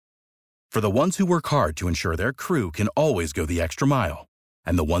For the ones who work hard to ensure their crew can always go the extra mile,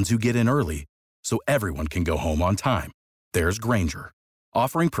 and the ones who get in early so everyone can go home on time, there's Grainger,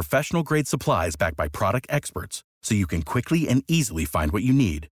 offering professional-grade supplies backed by product experts so you can quickly and easily find what you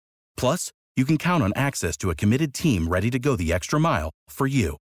need. Plus, you can count on access to a committed team ready to go the extra mile for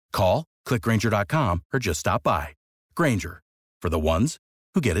you. Call, click Grainger.com, or just stop by. Grainger, for the ones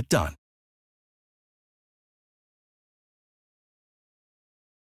who get it done.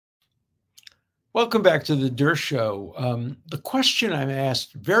 Welcome back to the Der Show. The question I'm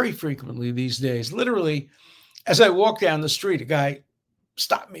asked very frequently these days, literally, as I walk down the street, a guy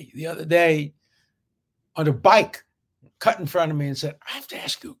stopped me the other day on a bike, cut in front of me and said, I have to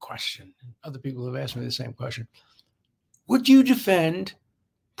ask you a question. Other people have asked me the same question. Would you defend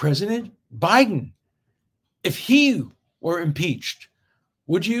President Biden if he were impeached?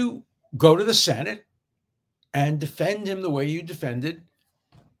 Would you go to the Senate and defend him the way you defended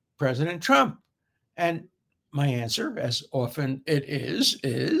President Trump? And my answer, as often it is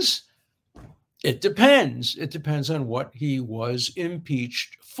it depends. It depends on what he was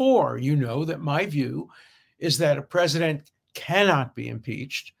impeached for. You know that my view is that a president cannot be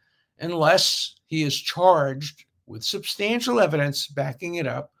impeached unless he is charged with substantial evidence backing it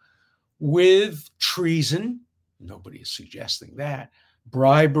up with treason. Nobody is suggesting that.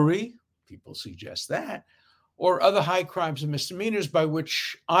 Bribery, people suggest that. Or other high crimes and misdemeanors, by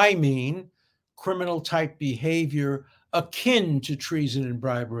which I mean criminal type behavior akin to treason and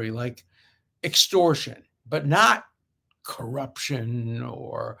bribery, like extortion, but not corruption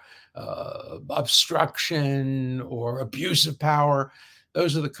or obstruction or abuse of power.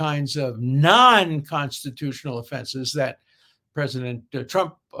 Those are the kinds of non-constitutional offenses that President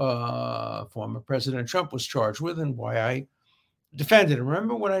Trump, former President Trump, was charged with, and why I defended him.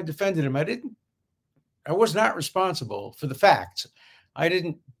 Remember, when I defended him, I was not responsible for the facts. I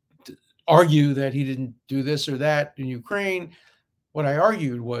didn't argue that he didn't do this or that in Ukraine. What I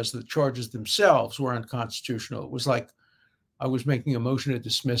argued was the charges themselves were unconstitutional. It was like I was making a motion to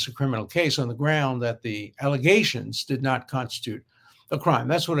dismiss a criminal case on the ground that the allegations did not constitute a crime.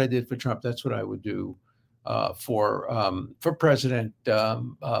 That's what I did for Trump. That's what I would do for President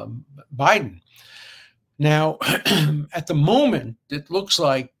Biden. Now, at the moment, it looks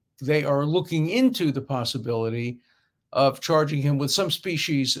like they are looking into the possibility of charging him with some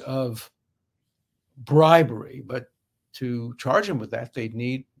species of bribery. But to charge him with that, they'd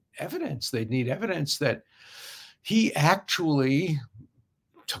need evidence. They'd need evidence that he actually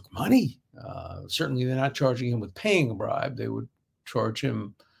took money. Certainly, they're not charging him with paying a bribe. They would charge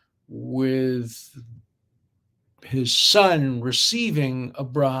him with his son receiving a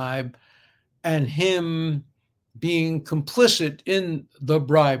bribe and him being complicit in the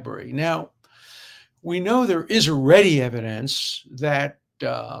bribery. Now, we know there is already evidence that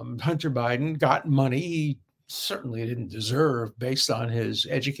Hunter Biden got money he certainly didn't deserve based on his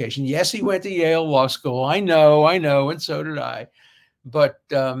education. Yes, he went to Yale Law School. I know, and so did I. But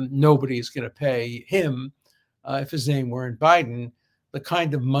nobody is going to pay him, if his name weren't Biden, the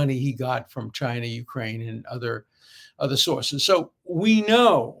kind of money he got from China, Ukraine, and other sources. So we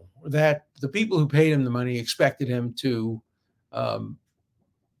know that the people who paid him the money expected him to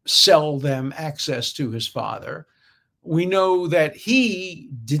sell them access to his father. We know that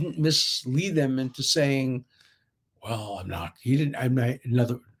he didn't mislead them into saying, well, let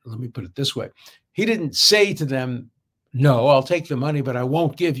me put it this way. He didn't say to them, no, I'll take the money, but I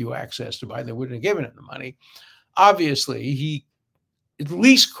won't give you access to Biden. They wouldn't have given him the money. Obviously, he at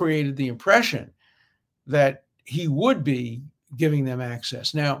least created the impression that he would be giving them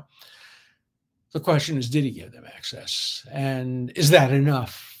access. Now, the question is, did he give them access? And is that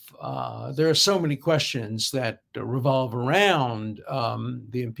enough? There are so many questions that revolve around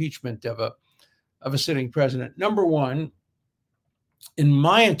the impeachment of a sitting president. Number one, in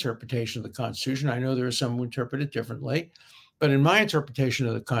my interpretation of the Constitution, I know there are some who interpret it differently, but in my interpretation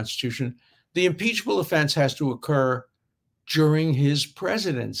of the Constitution, the impeachable offense has to occur during his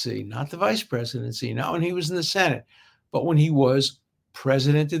presidency, not the vice presidency, not when he was in the Senate, but when he was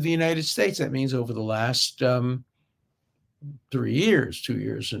president of the United States. That means over the last 3 years, 2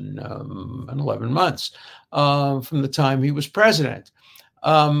 years and 11 months from the time he was president.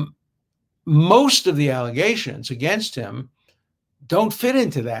 Most of the allegations against him don't fit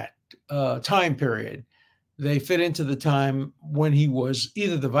into that time period. They fit into the time when he was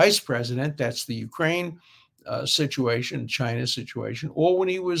either the vice president, that's the Ukraine situation, China situation, or when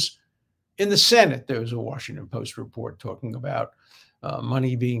he was in the Senate. There was a Washington Post report talking about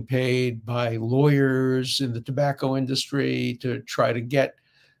money being paid by lawyers in the tobacco industry to try to get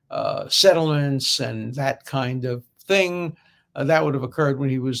settlements and that kind of thing. that would have occurred when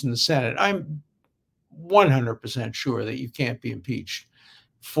he was in the Senate. I'm 100% sure that you can't be impeached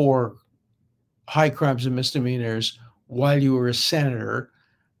for high crimes and misdemeanors while you were a senator.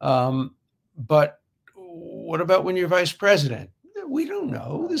 But what about when you're vice president? We don't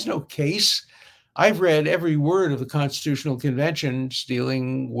know. There's no case. I've read every word of the Constitutional Conventions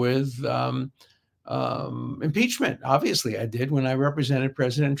dealing with impeachment. Obviously, I did when I represented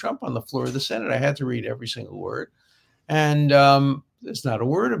President Trump on the floor of the Senate. I had to read every single word. And there's not a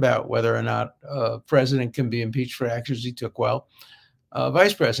word about whether or not a president can be impeached for actions he took while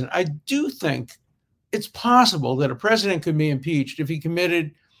vice president. I do think it's possible that a president could be impeached if he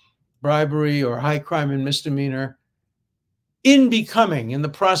committed bribery or high crime and misdemeanor in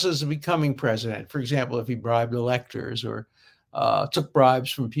the process of becoming president. For example, if he bribed electors or took bribes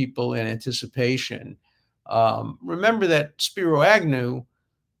from people in anticipation. Remember that Spiro Agnew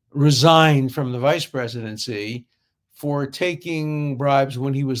resigned from the vice presidency for taking bribes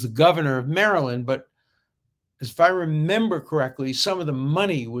when he was the governor of Maryland. But if I remember correctly, some of the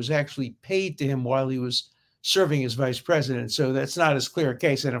money was actually paid to him while he was serving as vice president. So that's not as clear a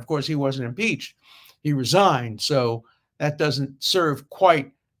case. And of course, he wasn't impeached. He resigned. So that doesn't serve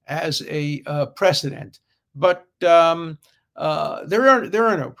quite as a precedent. But there are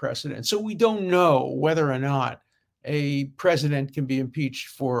no precedents. So we don't know whether or not a president can be impeached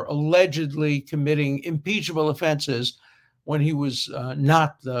for allegedly committing impeachable offenses when he was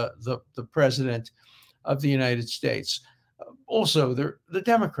not the president of the United States. Also, the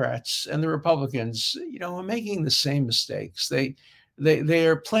Democrats and the Republicans, are making the same mistakes. They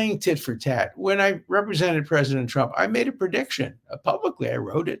are playing tit for tat. When I represented President Trump, I made a prediction publicly. I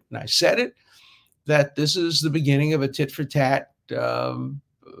wrote it and I said it, that this is the beginning of a tit for tat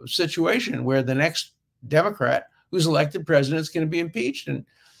situation where the next Democrat who's elected president is going to be impeached. And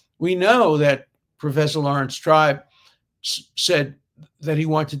we know that Professor Lawrence Tribe said that he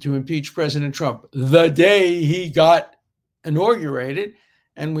wanted to impeach President Trump the day he got inaugurated.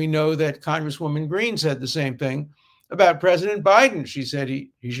 And we know that Congresswoman Green said the same thing about President Biden. She said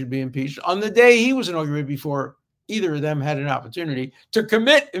he should be impeached on the day he was inaugurated before either of them had an opportunity to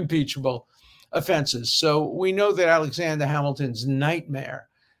commit impeachable offenses. So we know that Alexander Hamilton's nightmare,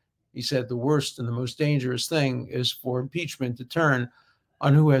 he said the worst and the most dangerous thing is for impeachment to turn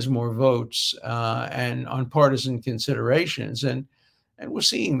on who has more votes and on partisan considerations. And we're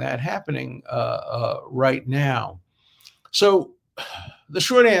seeing that happening right now. So the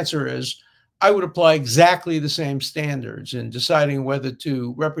short answer is I would apply exactly the same standards in deciding whether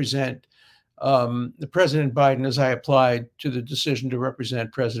to represent the President Biden as I applied to the decision to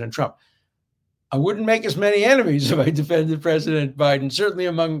represent President Trump. I wouldn't make as many enemies if I defended President Biden, certainly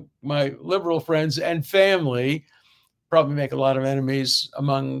among my liberal friends and family. Probably make a lot of enemies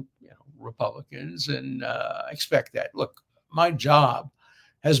among Republicans, and I expect that. Look, my job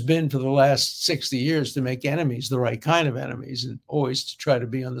has been for the last 60 years to make enemies, the right kind of enemies, and always to try to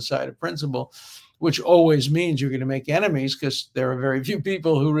be on the side of principle, which always means you're going to make enemies because there are very few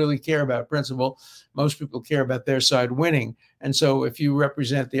people who really care about principle. Most people care about their side winning. And so if you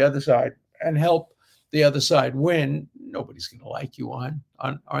represent the other side and help the other side win, nobody's going to like you on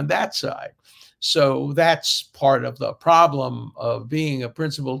that side. So that's part of the problem of being a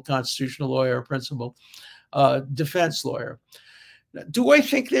principled constitutional lawyer, a principled defense lawyer. Do I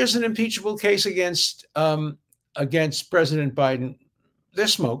think there's an impeachable case against President Biden?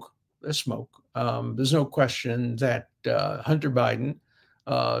 There's smoke. There's no question that Hunter Biden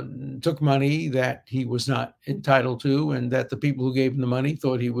took money that he was not entitled to, and that the people who gave him the money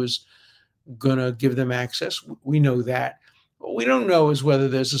thought he was going to give them access. We know that. What we don't know is whether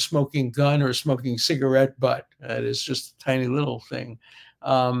there's a smoking gun or a smoking cigarette butt. That is just a tiny little thing.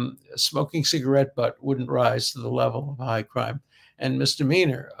 A smoking cigarette butt wouldn't rise to the level of high crime and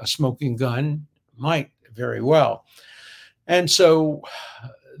misdemeanor. A smoking gun might very well. And so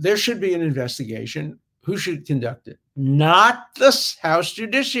there should be an investigation. Who should conduct it? Not the House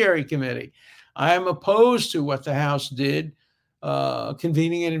Judiciary Committee. I am opposed to what the House did,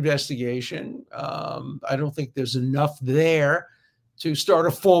 convening an investigation. I don't think there's enough there to start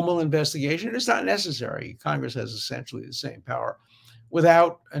a formal investigation. It's not necessary. Congress has essentially the same power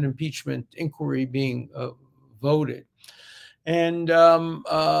without an impeachment inquiry being voted. And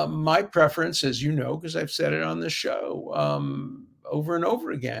my preference, as you know, because I've said it on the show over and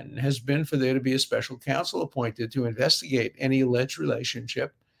over again, has been for there to be a special counsel appointed to investigate any alleged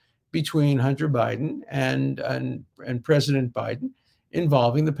relationship between Hunter Biden and President Biden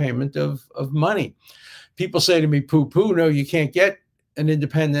involving the payment of money. People say to me, poo-poo, no, you can't get an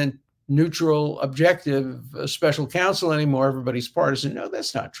independent, neutral, objective special counsel anymore. Everybody's partisan. No,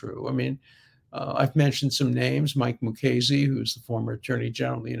 that's not true. I mean, I've mentioned some names: Mike Mukasey, who's the former Attorney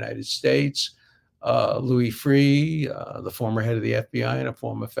General of the United States, Louis Freeh, the former head of the FBI and a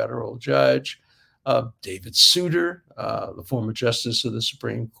former federal judge, David Souter, the former Justice of the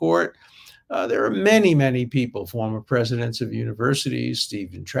Supreme Court. There are many, many people, former presidents of universities,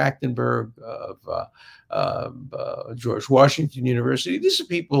 Stephen Trachtenberg of George Washington University. These are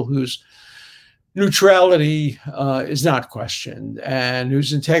people whose neutrality is not questioned and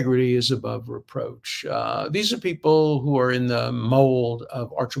whose integrity is above reproach. These are people who are in the mold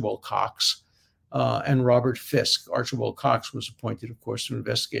of Archibald Cox and Robert Fisk. Archibald Cox was appointed, of course, to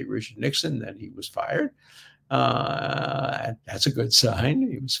investigate Richard Nixon. Then he was fired. That's a good sign.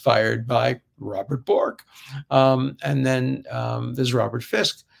 He was fired by Robert Bork. And then there's Robert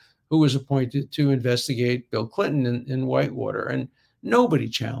Fisk, who was appointed to investigate Bill Clinton in Whitewater. And nobody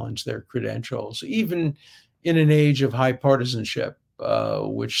challenged their credentials, even in an age of high partisanship,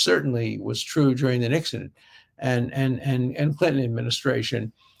 which certainly was true during the Nixon and Clinton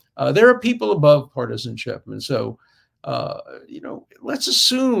administration. There are people above partisanship. And so, let's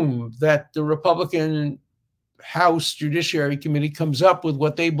assume that the Republican House Judiciary Committee comes up with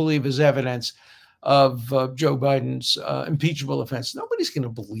what they believe is evidence of Joe Biden's impeachable offense. Nobody's going to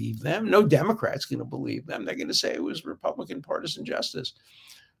believe them. No Democrat's going to believe them. They're going to say it was Republican partisan justice.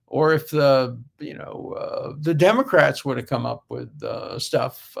 Or if the Democrats were to come up with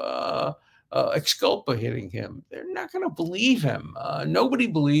stuff exculpating him, they're not going to believe him. Nobody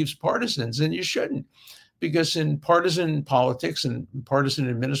believes partisans, and you shouldn't, because in partisan politics and partisan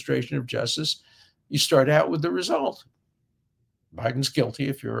administration of justice, you start out with the result. Biden's guilty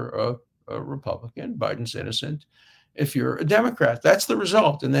if you're a Republican. Biden's innocent if you're a Democrat. That's the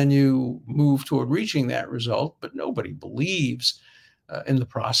result. And then you move toward reaching that result, but nobody believes in the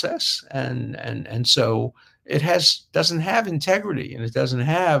process. And so it doesn't have integrity, and it doesn't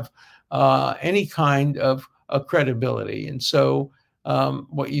have any kind of credibility. And so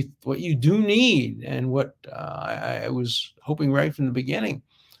what you do need, and what I was hoping right from the beginning,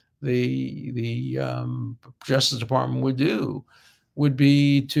 the Justice Department would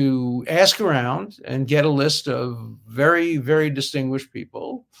be to ask around and get a list of very, very distinguished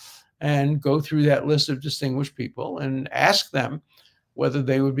people and go through that list of distinguished people and ask them whether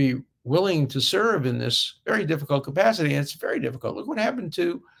they would be willing to serve in this very difficult capacity. And it's very difficult. Look what happened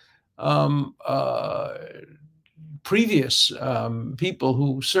to previous people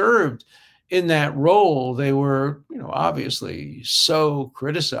who served in that role. They were, obviously so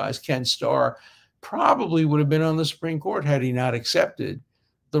criticized. Ken Starr probably would have been on the Supreme Court had he not accepted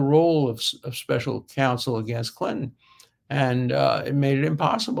the role of special counsel against Clinton. And it made it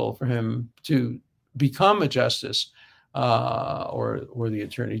impossible for him to become a justice or the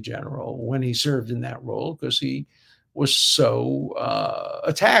attorney general when he served in that role, because he was so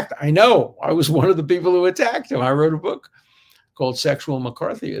attacked. I know I was one of the people who attacked him. I wrote a book called Sexual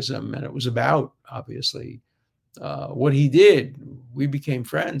McCarthyism, and it was about, obviously, what he did. We became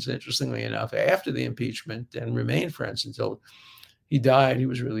friends, interestingly enough, after the impeachment, and remained friends until he died. He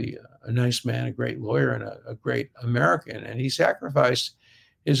was really a nice man, a great lawyer, and a great American. And he sacrificed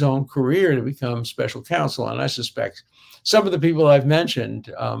his own career to become special counsel. And I suspect some of the people I've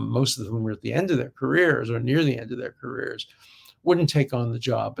mentioned, most of them were at the end of their careers or near the end of their careers, wouldn't take on the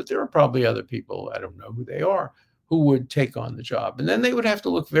job. But there are probably other people, I don't know who they are, who would take on the job. And then they would have to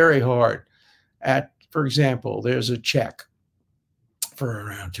look very hard at, for example, there's a check for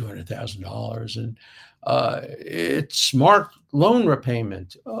around $200,000, and it's marked loan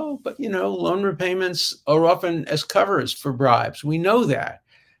repayment. Oh, but loan repayments are often as covers for bribes. We know that.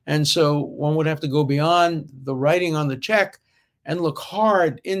 And so one would have to go beyond the writing on the check and look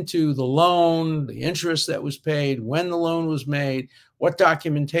hard into the loan, the interest that was paid, when the loan was made, what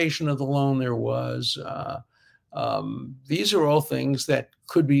documentation of the loan there was. These are all things that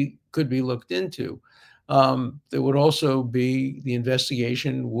could be looked into. There would also be, the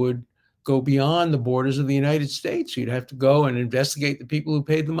investigation would go beyond the borders of the United States. You'd have to go and investigate the people who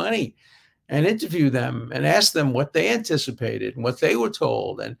paid the money and interview them and ask them what they anticipated and what they were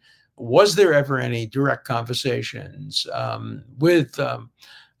told. And was there ever any direct conversations with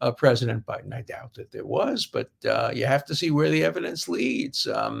President Biden? I doubt that there was, but you have to see where the evidence leads.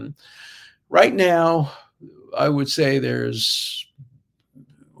 Right now, I would say there's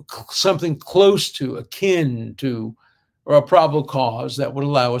something close to, akin to, or a probable cause that would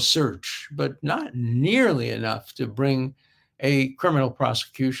allow a search, but not nearly enough to bring a criminal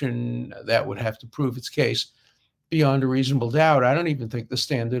prosecution that would have to prove its case beyond a reasonable doubt. I don't even think the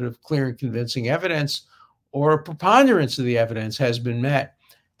standard of clear and convincing evidence or a preponderance of the evidence has been met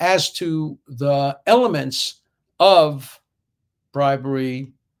as to the elements of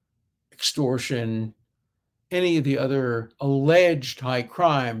bribery, extortion, any of the other alleged high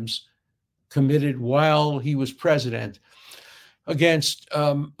crimes committed while he was president against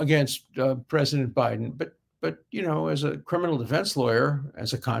President Biden. But as a criminal defense lawyer,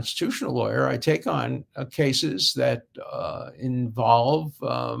 as a constitutional lawyer, I take on cases that involve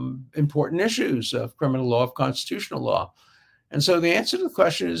important issues of criminal law, of constitutional law. And so the answer to the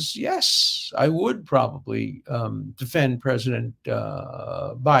question is yes, I would probably defend President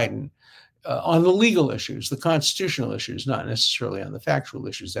Biden on the legal issues, the constitutional issues, not necessarily on the factual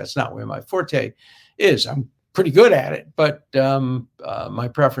issues. That's not where my forte is. I'm pretty good at it, but my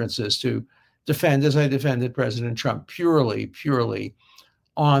preference is to defend, as I defended President Trump, purely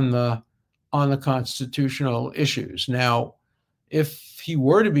on the constitutional issues. Now, if he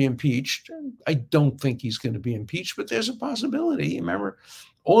were to be impeached, I don't think he's going to be impeached, but there's a possibility. Remember,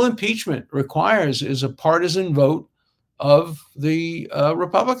 all impeachment requires is a partisan vote of the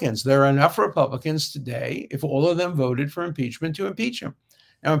Republicans. There are enough Republicans today, if all of them voted for impeachment, to impeach him.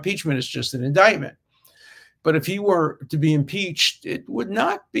 Now, impeachment is just an indictment. But if he were to be impeached, it would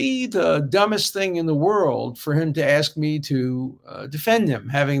not be the dumbest thing in the world for him to ask me to defend him.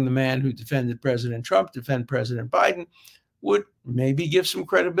 Having the man who defended President Trump defend President Biden would maybe give some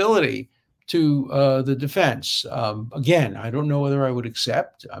credibility to the defense. Again, I don't know whether I would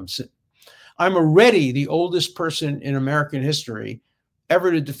accept. I'm already the oldest person in American history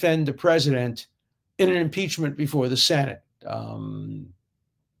ever to defend the president in an impeachment before the Senate. But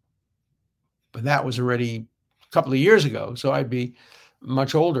that was already a couple of years ago, so I'd be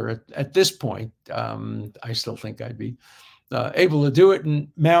much older at this point. I still think I'd be able to do it and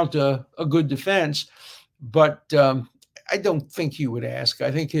mount a good defense, but I don't think he would ask.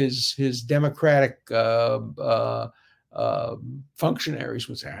 I think his Democratic functionaries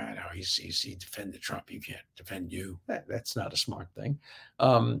would say, no, he defended Trump. He can't defend you. That's not a smart thing.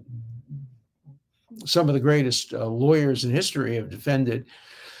 Some of the greatest lawyers in history have defended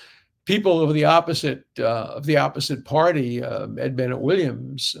people of the opposite party. Ed Bennett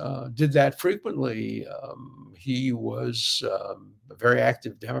Williams did that frequently. He was a very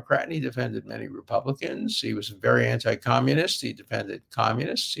active Democrat, and he defended many Republicans. He was very anti-communist. He defended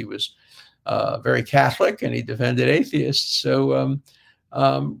communists. He was very Catholic, and he defended atheists. So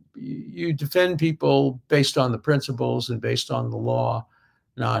you defend people based on the principles and based on the law,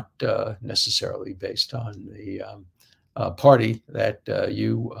 not necessarily based on the party that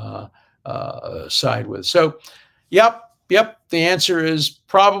you side with. So, yep. The answer is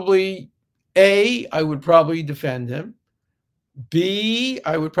probably A, I would probably defend him. B,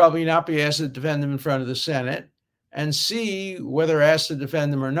 I would probably not be asked to defend him in front of the Senate. And C, whether asked to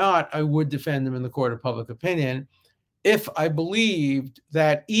defend him or not, I would defend him in the court of public opinion if I believed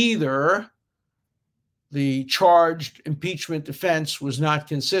that either the charged impeachment defense was not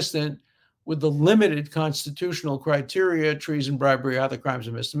consistent with the limited constitutional criteria, treason, bribery, other crimes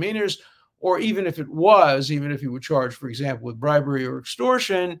and misdemeanors, or even if it was, even if he were charged, for example, with bribery or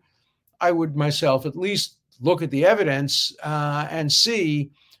extortion, I would myself at least look at the evidence and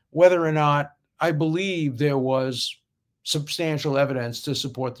see whether or not I believe there was substantial evidence to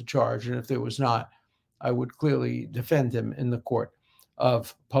support the charge. And if there was not, I would clearly defend him in the court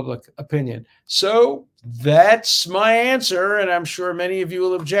of public opinion. So that's my answer. And I'm sure many of you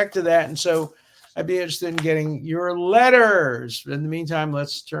will object to that. And so I'd be interested in getting your letters. In the meantime,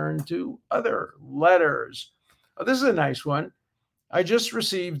 let's turn to other letters. Oh, this is a nice one. I just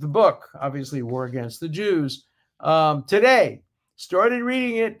received the book, obviously, War Against the Jews, today. Started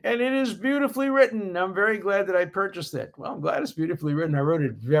reading it, and it is beautifully written. I'm very glad that I purchased it. Well, I'm glad it's beautifully written. I wrote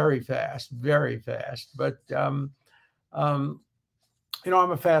it very fast. But, I'm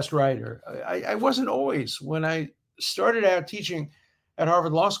a fast writer. I wasn't always. When I started out teaching at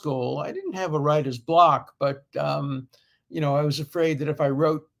Harvard Law School, I didn't have a writer's block, but, I was afraid that if I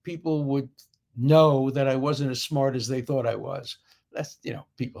wrote, people would know that I wasn't as smart as they thought I was. That's,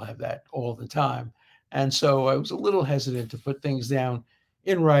 people have that all the time. And so I was a little hesitant to put things down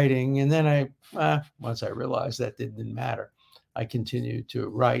in writing. And then once I realized that didn't matter, I continued to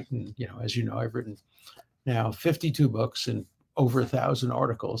write. And, as you know, I've written now 52 books and over 1,000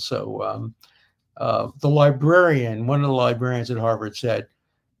 articles. So one of the librarians at Harvard said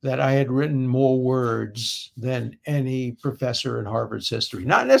that I had written more words than any professor in Harvard's history.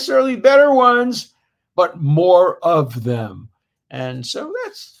 Not necessarily better ones, but more of them. And so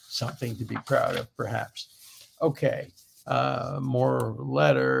that's something to be proud of, perhaps. Okay, more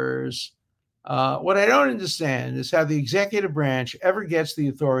letters. What I don't understand is how the executive branch ever gets the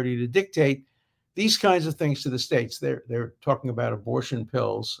authority to dictate these kinds of things to the states. They're talking about abortion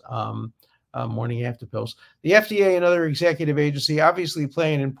pills, morning after pills. The FDA and other executive agency obviously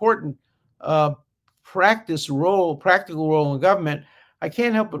play an important uh, practical role in government, I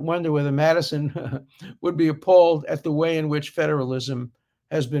can't help but wonder whether Madison would be appalled at the way in which federalism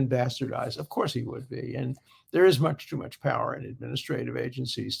has been bastardized. Of course he would be. And there is much too much power in administrative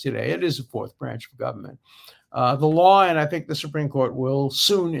agencies today. It is a fourth branch of government. The law, and I think the Supreme Court will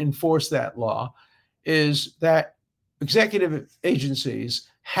soon enforce that law, is that executive agencies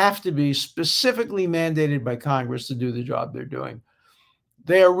have to be specifically mandated by Congress to do the job they're doing.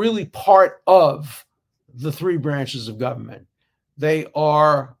 They are really part of the three branches of government. They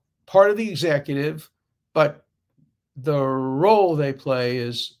are part of the executive, but the role they play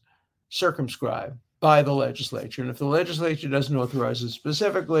is circumscribed by the legislature. And if the legislature doesn't authorize it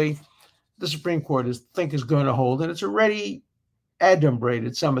specifically, the Supreme Court is going to hold, and it's already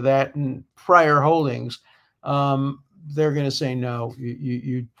adumbrated some of that in prior holdings. They're going to say, no,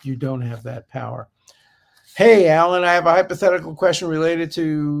 you don't have that power. Hey, Alan, I have a hypothetical question related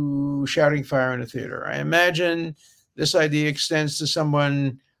to shouting fire in a theater. I imagine this idea extends to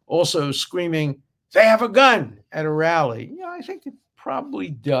someone also screaming, they have a gun at a rally. Yeah, I think it probably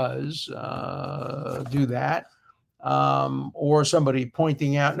does do that. Or somebody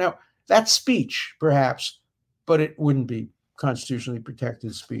pointing out. Now, that's speech, perhaps, but it wouldn't be constitutionally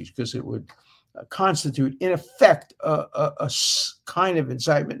protected speech because it would constitute, in effect, a kind of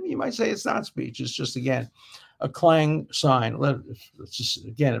incitement. You might say it's not speech. It's just, again, a clang sign. Let's just,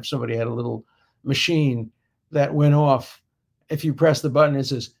 again, if somebody had a little machine that went off, if you press the button, it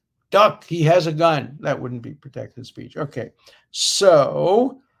says, duck, he has a gun. That wouldn't be protected speech. Okay.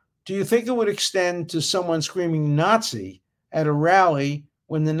 So do you think it would extend to someone screaming Nazi at a rally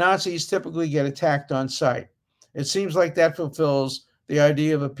when the Nazis typically get attacked on sight? It seems like that fulfills the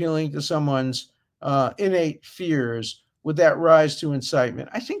idea of appealing to someone's innate fears. Would that rise to incitement?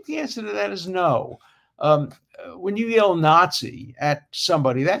 I think the answer to that is no. When you yell Nazi at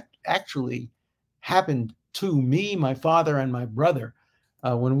somebody, that actually happened to me, my father, and my brother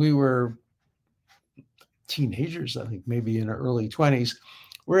when we were teenagers, I think maybe in our early 20s.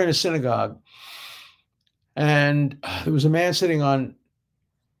 We're in a synagogue, and there was a man sitting on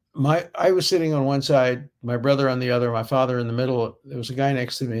I was sitting on one side, my brother on the other, my father in the middle. There was a guy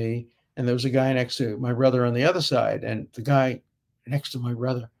next to me, and there was a guy next to my brother on the other side. And the guy next to my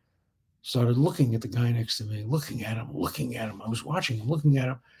brother started looking at the guy next to me, looking at him. I was watching him, looking at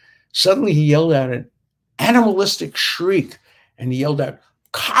him. Suddenly he yelled out an animalistic shriek, and he yelled out,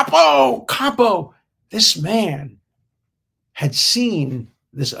 "Capo, capo!" This man had seen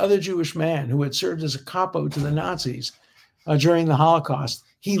this other Jewish man who had served as a capo to the Nazis during the Holocaust.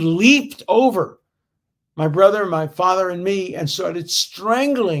 He leaped over my brother, my father, and me and started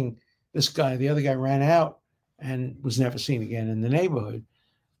strangling this guy. The other guy ran out and was never seen again in the neighborhood.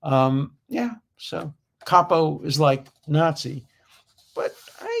 So capo is like Nazi, but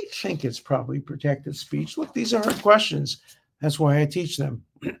I think it's probably protected speech. Look, these are hard questions. That's why I teach them.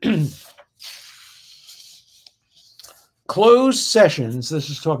 Closed sessions, this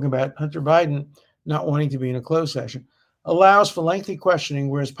is talking about Hunter Biden not wanting to be in a closed session, allows for lengthy questioning,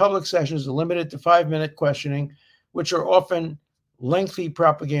 whereas public sessions are limited to 5-minute questioning, which are often lengthy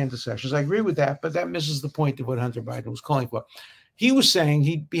propaganda sessions. I agree with that, but that misses the point of what Hunter Biden was calling for. He was saying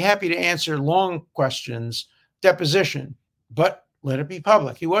he'd be happy to answer long questions, deposition, but let it be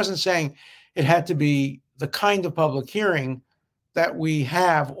public. He wasn't saying it had to be the kind of public hearing that we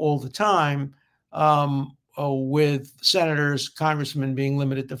have all the time, with senators, congressmen being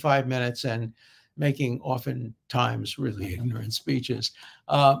limited to 5 minutes and making oftentimes really ignorant speeches.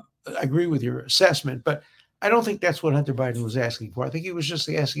 I agree with your assessment, but I don't think that's what Hunter Biden was asking for. I think he was just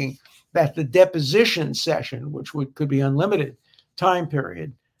asking that the deposition session, which could be unlimited time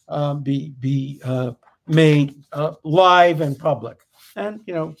period, be made live and public. And,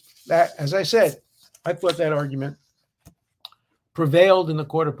 that, as I said, I thought that argument prevailed in the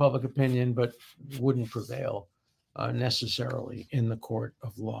court of public opinion, but wouldn't prevail necessarily in the court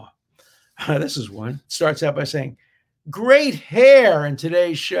of law. This is one. It starts out by saying, great hair in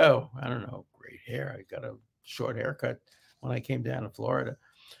today's show. I don't know, great hair. I got a short haircut when I came down to Florida.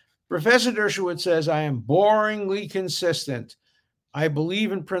 Professor Dershowitz says, I am boringly consistent. I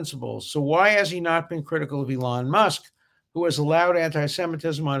believe in principles. So why has he not been critical of Elon Musk, who has allowed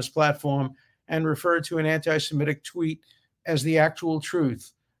anti-Semitism on his platform and referred to an anti-Semitic tweet as the actual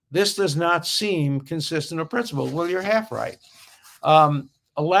truth? This does not seem consistent or principled. Well, you're half right.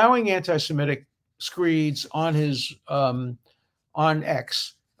 Allowing anti-Semitic screeds on his on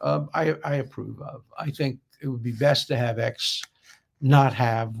X, I approve of. I think it would be best to have X not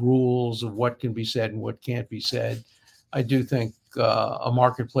have rules of what can be said and what can't be said. I do think a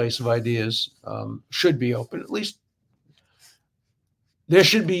marketplace of ideas should be open, at least there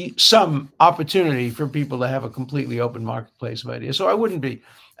should be some opportunity for people to have a completely open marketplace of ideas. So I wouldn't be,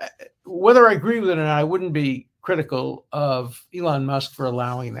 whether I agree with it or not, I wouldn't be critical of Elon Musk for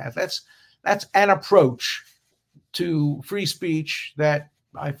allowing that. That's an approach to free speech that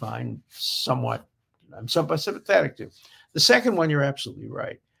I find I'm somewhat sympathetic to. The second one, you're absolutely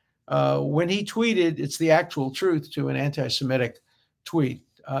right. When he tweeted, "It's the actual truth," to an anti-Semitic tweet,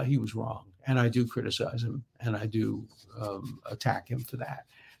 he was wrong. And I do criticize him, and I do attack him for that.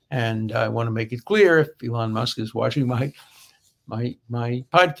 And I want to make it clear, if Elon Musk is watching my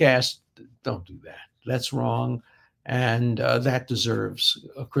podcast, don't do that. That's wrong, and that deserves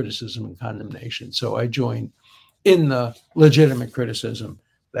a criticism and condemnation. So I join in the legitimate criticism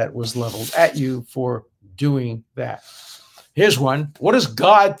that was leveled at you for doing that. Here's one. What does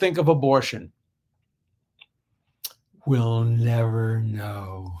God think of abortion? We'll never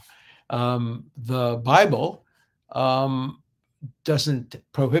know. The Bible doesn't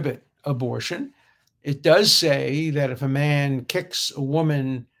prohibit abortion. It does say that if a man kicks a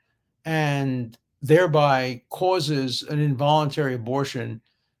woman and thereby causes an involuntary abortion,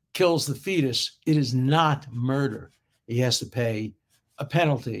 kills the fetus, it is not murder. He has to pay a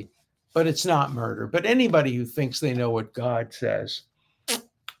penalty, but it's not murder. But anybody who thinks they know what God says,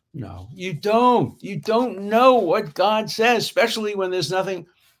 no, you don't. You don't know what God says, especially when there's nothing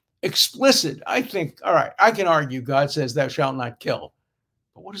explicit. I think, all right, I can argue God says thou shalt not kill.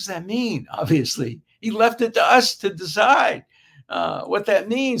 But what does that mean? Obviously, he left it to us to decide what that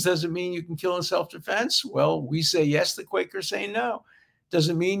means. Does it mean you can kill in self-defense? Well, we say yes. The Quakers say no. Does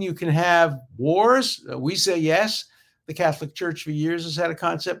it mean you can have wars? We say yes. The Catholic Church for years has had a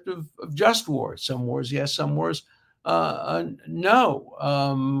concept of just wars. Some wars, yes. Some wars,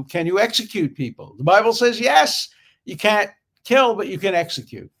 no. Can you execute people? The Bible says yes. You can't kill, but you can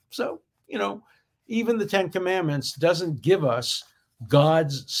execute. So, even the Ten Commandments doesn't give us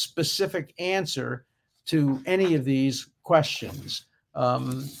God's specific answer to any of these questions.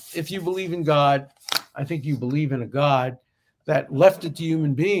 If you believe in God, I think you believe in a God that left it to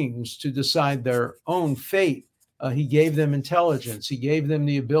human beings to decide their own fate. He gave them intelligence. He gave them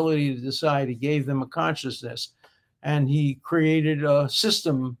the ability to decide. He gave them a consciousness. And he created a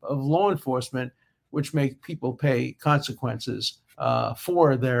system of law enforcement which make people pay consequences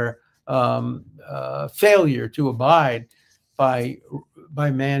for their failure to abide by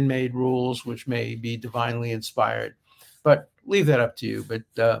man-made rules, which may be divinely inspired. But leave that up to you.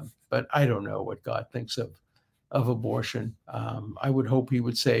 But I don't know what God thinks of abortion. I would hope he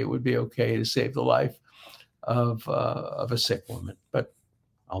would say it would be okay to save the life of a sick woman, but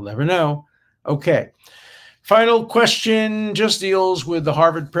I'll never know. Okay. Final question just deals with the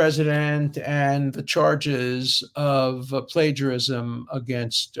Harvard president and the charges of plagiarism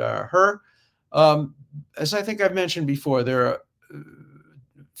against her. As I think I've mentioned before, there are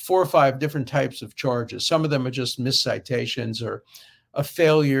 4 or 5 different types of charges. Some of them are just miscitations or a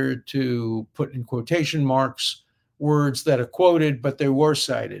failure to put in quotation marks words that are quoted, but they were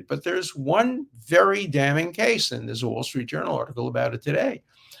cited. But there's one very damning case, and there's a Wall Street Journal article about it today,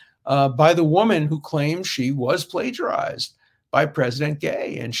 by the woman who claims she was plagiarized by President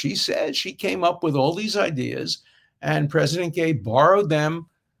Gay. And she said she came up with all these ideas, and President Gay borrowed them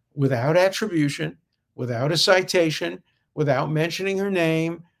without attribution, without a citation, without mentioning her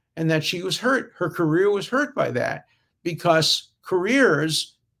name, and that she was hurt. Her career was hurt by that, because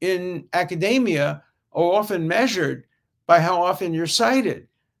careers in academia are often measured by how often you're cited.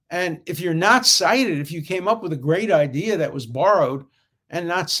 And if you're not cited, if you came up with a great idea that was borrowed and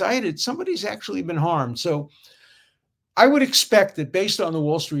not cited, somebody's actually been harmed. So I would expect that, based on the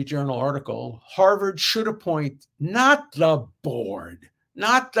Wall Street Journal article, Harvard should appoint not the board,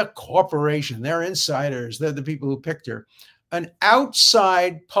 not the corporation, they're insiders, they're the people who picked her, an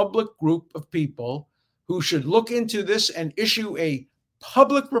outside public group of people who should look into this and issue a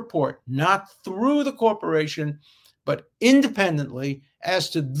public report, not through the corporation, but independently, as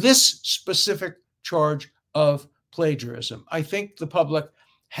to this specific charge of plagiarism. I think the public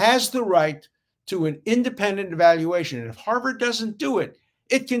has the right to an independent evaluation. And if Harvard doesn't do it,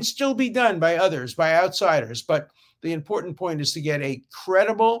 it can still be done by others, by outsiders. But the important point is to get a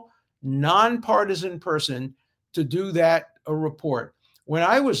credible, nonpartisan person to do that report. When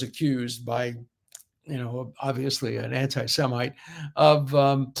I was accused by, obviously an anti-Semite,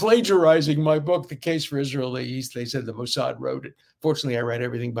 of plagiarizing my book, The Case for Israel East, they said the Mossad wrote it. Fortunately, I read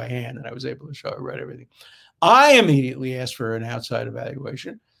everything by hand, and I was able to show I read everything. I immediately asked for an outside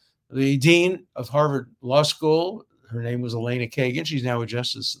evaluation. The dean of Harvard Law School, her name was Elena Kagan, she's now a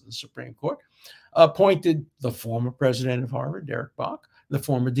justice of the Supreme Court, appointed the former president of Harvard, Derek Bach, the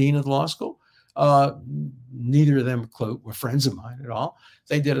former dean of the law school, Neither of them were friends of mine at all.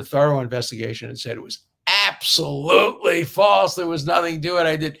 They did a thorough investigation and said it was absolutely false. There was nothing to it.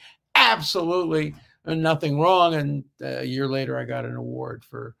 I did absolutely nothing wrong. And a year later, I got an award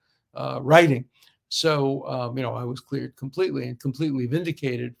for writing. So, I was cleared completely and completely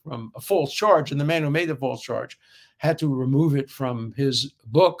vindicated from a false charge. And the man who made the false charge had to remove it from his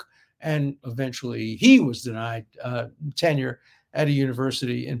book. And eventually he was denied tenure at a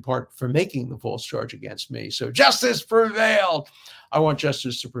university, in part for making the false charge against me. So justice prevailed. I want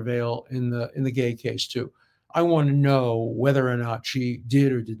justice to prevail in the gay case too. I want to know whether or not she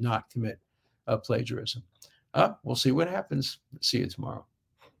did or did not commit plagiarism. We'll see what happens. See you tomorrow.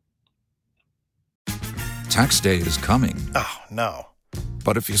 Tax day is coming. Oh, no.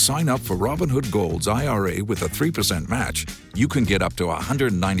 But if you sign up for Robinhood Gold's IRA with a 3% match, you can get up to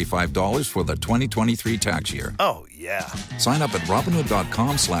 $195 for the 2023 tax year. Oh, yeah. Sign up at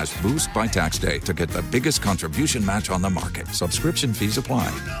Robinhood.com/boost by tax day to get the biggest contribution match on the market. Subscription fees apply.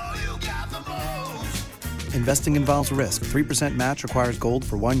 Investing involves risk. 3% match requires gold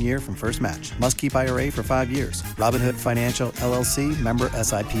for 1 year from first match. Must keep IRA for 5 years. Robinhood Financial, LLC, member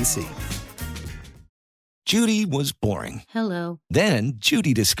SIPC. Judy was boring. Hello. Then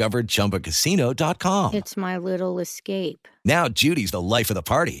Judy discovered ChumbaCasino.com. It's my little escape. Now Judy's the life of the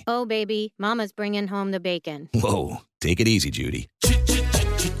party. Oh, baby, mama's bringing home the bacon. Whoa, take it easy, Judy.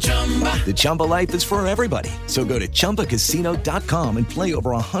 The Chumba life is for everybody. So go to ChumbaCasino.com and play over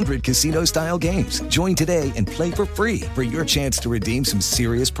 100 casino-style games. Join today and play for free for your chance to redeem some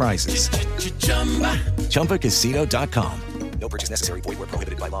serious prizes. ChumbaCasino.com. No purchase necessary. Void where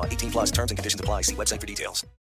prohibited by law. 18+ terms and conditions apply. See website for details.